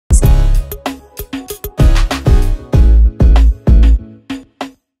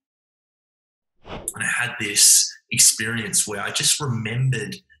had this experience where I just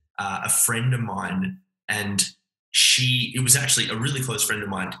remembered a friend of mine, and it was actually a really close friend of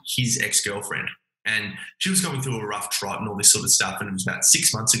mine, his ex-girlfriend. And she was going through a rough trot and all this sort of stuff. And it was about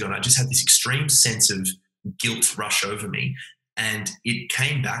 6 months ago. And I just had this extreme sense of guilt rush over me. And it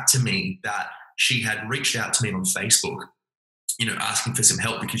came back to me that she had reached out to me on Facebook, asking for some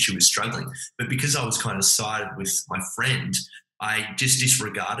help because she was struggling. But because I was kind of sided with my friend, I just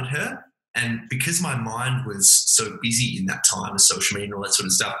disregarded her. And because my mind was so busy in that time with social media and all that sort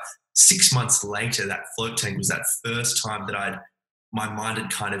of stuff, 6 months later, that float tank was that first time that my mind had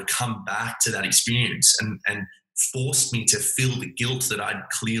kind of come back to that experience and forced me to feel the guilt that I'd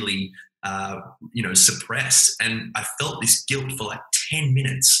clearly, suppressed. And I felt this guilt for like 10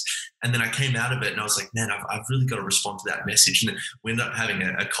 minutes. And then I came out of it and I was like, man, I've really got to respond to that message. And then we ended up having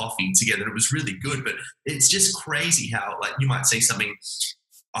a coffee together. It was really good, but it's just crazy how, like, you might say something,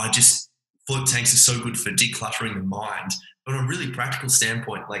 float tanks are so good for decluttering the mind. But on a really practical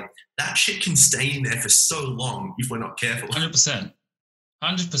standpoint, like, that shit can stay in there for so long if we're not careful. 100%.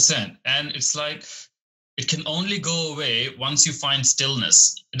 100%. And it's like, it can only go away once you find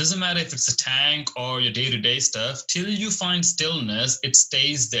stillness. It doesn't matter if it's a tank or your day-to-day stuff. Till you find stillness, it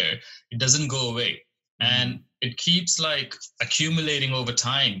stays there. It doesn't go away. And it keeps like accumulating over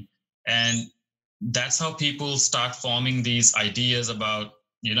time. And that's how people start forming these ideas about,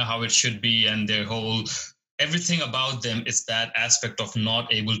 how it should be, and everything about them is that aspect of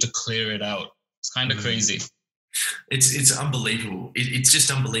not able to clear it out. It's kind of crazy. It's unbelievable. It's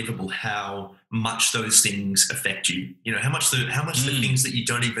just unbelievable how much those things affect you. How much the things that you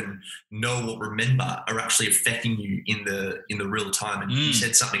don't even know or remember are actually affecting you in the real time. And you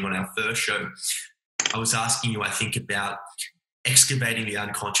said something on our first show. I was asking you, I think, about excavating the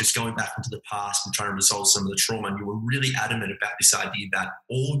unconscious, going back into the past and trying to resolve some of the trauma. And you were really adamant about this idea that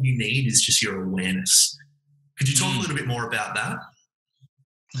all you need is just your awareness. Could you talk a little bit more about that?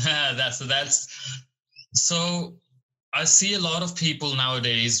 So I see a lot of people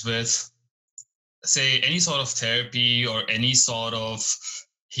nowadays with, say, any sort of therapy or any sort of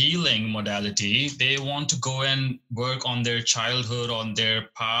healing modality. They want to go and work on their childhood, on their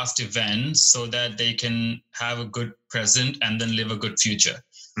past events, so that they can have a good present and then live a good future.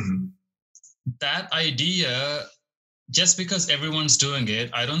 Mm-hmm. That idea, just because everyone's doing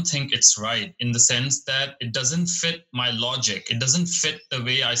it, I don't think it's right, in the sense that it doesn't fit my logic. It doesn't fit the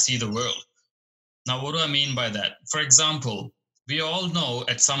way I see the world. Now, what do I mean by that? For example, we all know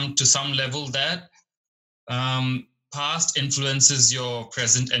to some level that past influences your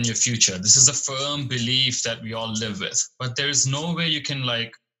present and your future. This is a firm belief that we all live with. But there is no way you can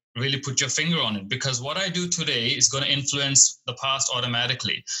really put your finger on it, because what I do today is going to influence the past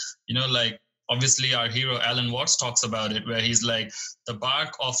automatically. Obviously our hero Alan Watts talks about it, where he's like, the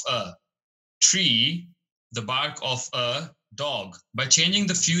bark of a tree, the bark of a dog. By changing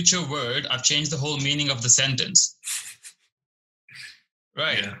the future word, I've changed the whole meaning of the sentence.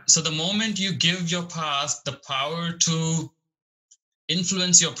 Right. Yeah. So the moment you give your past the power to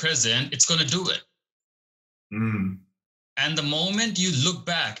influence your present, it's going to do it. And the moment you look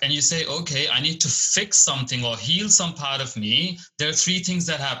back and you say, okay, I need to fix something or heal some part of me, there are three things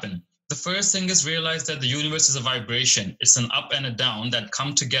that happen. The first thing is realize that the universe is a vibration. It's an up and a down that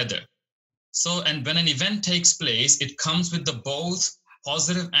come together. So, and when an event takes place, it comes with the both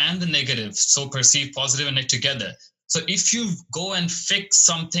positive and the negative. So perceived positive and negative together. So if you go and fix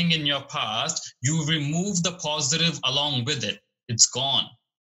something in your past, you remove the positive along with it. It's gone.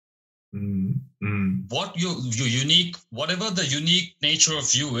 What your unique, whatever the unique nature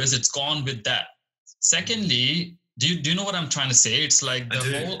of you is, it's gone with that. Secondly, do you know what I'm trying to say? It's like the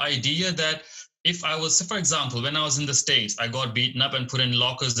whole idea that if I was, for example, when I was in the States, I got beaten up and put in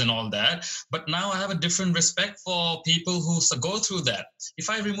lockers and all that. But now I have a different respect for people who go through that. If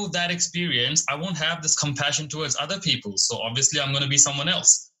I remove that experience, I won't have this compassion towards other people. So obviously I'm going to be someone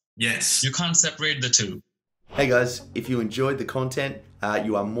else. Yes. You can't separate the two. Hey guys, if you enjoyed the content,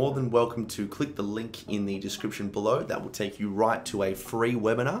 you are more than welcome to click the link in the description below. That will take you right to a free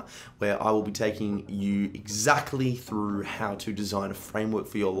webinar where I will be taking you exactly through how to design a framework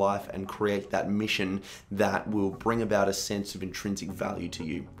for your life and create that mission that will bring about a sense of intrinsic value to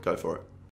you. Go for it.